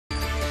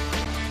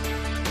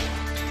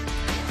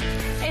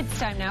It's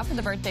time now for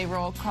the birthday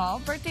roll call.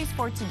 Birthdays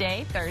for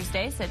today,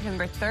 Thursday,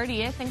 September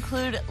 30th,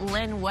 include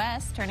Lynn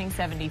West, turning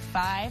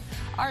 75,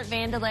 Art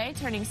Vandelay,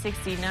 turning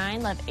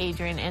 69, love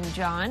Adrian and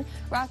John,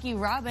 Rocky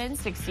Robbins,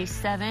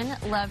 67,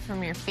 love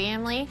from your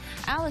family,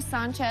 Alice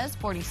Sanchez,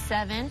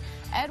 47,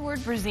 Edward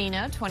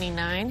Brazino,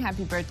 29,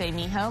 happy birthday,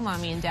 Mijo,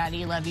 mommy and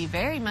daddy love you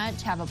very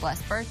much, have a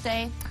blessed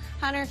birthday.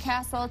 Hunter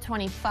Castle,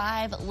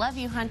 25, love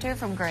you, Hunter,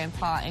 from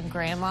Grandpa and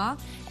Grandma.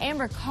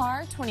 Amber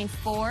Carr,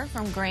 24,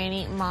 from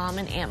Granny, Mom,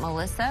 and Aunt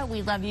Melissa.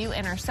 We love you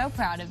and are so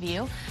proud of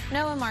you.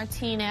 Noah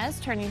Martinez,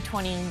 turning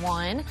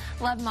 21,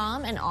 love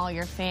Mom and all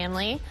your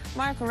family.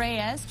 Mark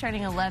Reyes,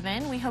 turning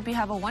 11. We hope you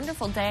have a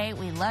wonderful day.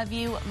 We love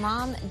you,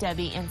 Mom,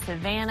 Debbie, and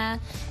Savannah.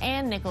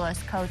 And Nicholas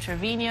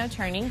Trevino,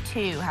 turning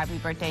 2. Happy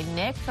birthday,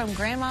 Nick, from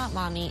Grandma,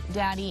 Mommy,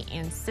 Daddy,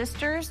 and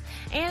sisters.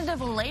 And a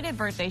belated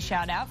birthday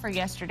shout out for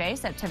yesterday,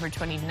 September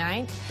 29th.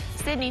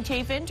 Sydney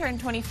Chafin turned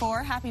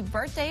 24. Happy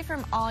birthday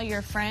from all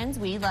your friends.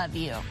 We love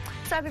you.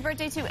 So happy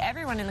birthday to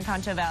everyone in the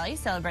Concho Valley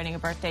celebrating a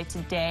birthday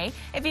today.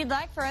 If you'd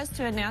like for us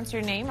to announce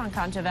your name on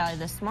Concho Valley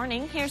this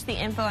morning, here's the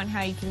info on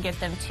how you can get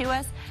them to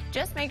us.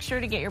 Just make sure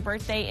to get your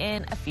birthday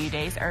in a few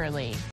days early.